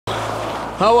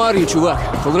How are you, чувак?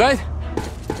 All right?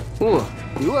 Oh,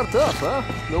 you are tough, huh?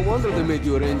 No wonder they made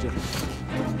you a ranger.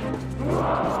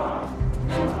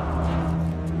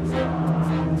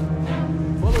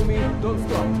 Follow me, don't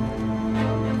stop.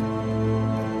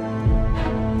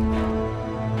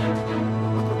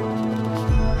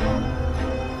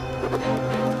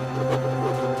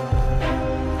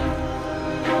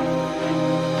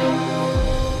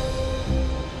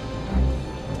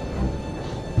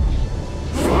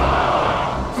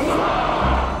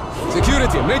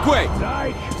 Security, make way!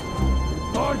 Reich,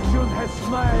 fortune has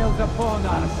smiled upon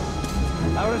us.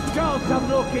 Our scouts have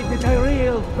located a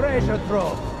real treasure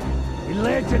trove. The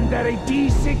legendary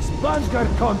D6 bunker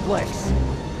complex.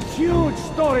 Huge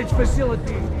storage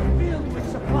facilities filled with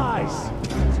supplies.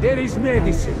 There is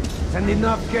medicine and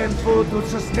enough canned food to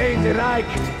sustain the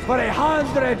Reich for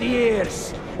 100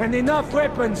 years. And enough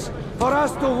weapons for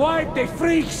us to wipe the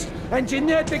freaks and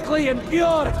genetically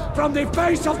impure from the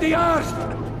face of the earth.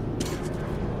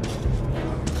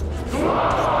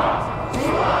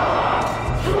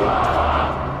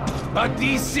 But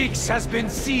D6 has been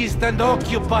seized and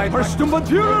occupied.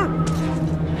 Führer!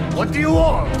 What do you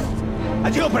want? A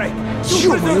jailbreak! Two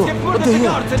prisoners get word of the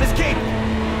guards and escape!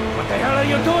 What the hell are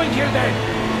you doing here then?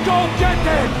 Go get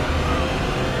them!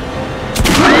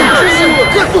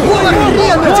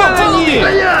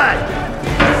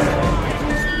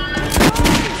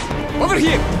 Over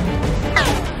here!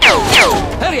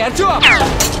 Hurry, Артём!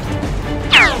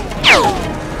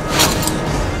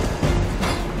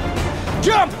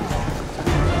 Jump!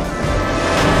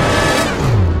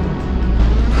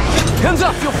 Hands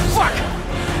up, you fuck!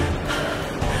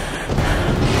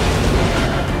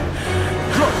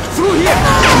 Go through here!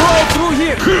 Go through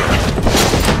here!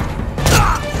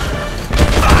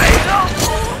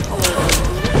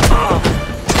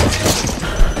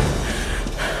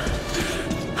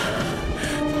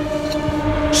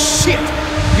 Shit!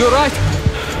 You right?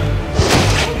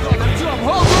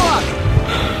 Hold on!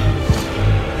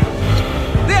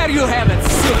 There you have it,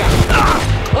 Siga!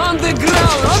 On the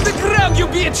ground, you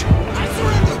bitch! I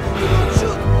surrender! Do not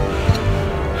shoot!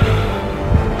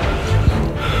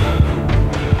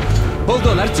 Hold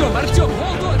on, Артём,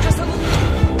 hold on, just a little...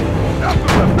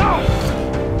 After them, now!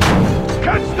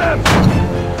 Catch them!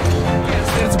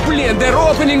 Bastards, блин, they're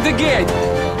opening the gate!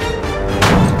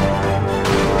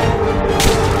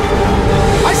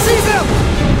 I see them!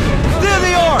 There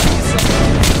they are!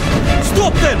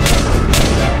 Stop them!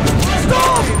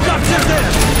 Stop! That's it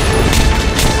there!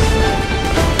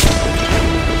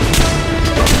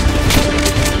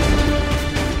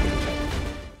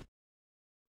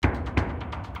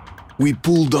 We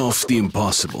pulled off the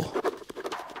impossible.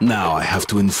 Now I have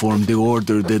to inform the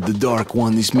Order that the Dark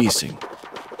One is missing,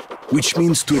 which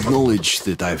means to acknowledge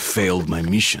that I've failed my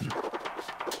mission.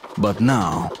 But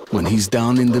now, when he's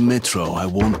down in the metro, I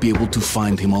won't be able to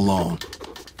find him alone.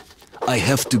 I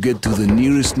have to get to the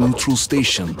nearest neutral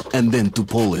station and then to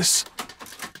Polis,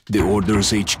 the Order's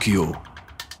HQ.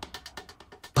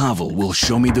 Pavel will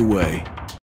show me the way.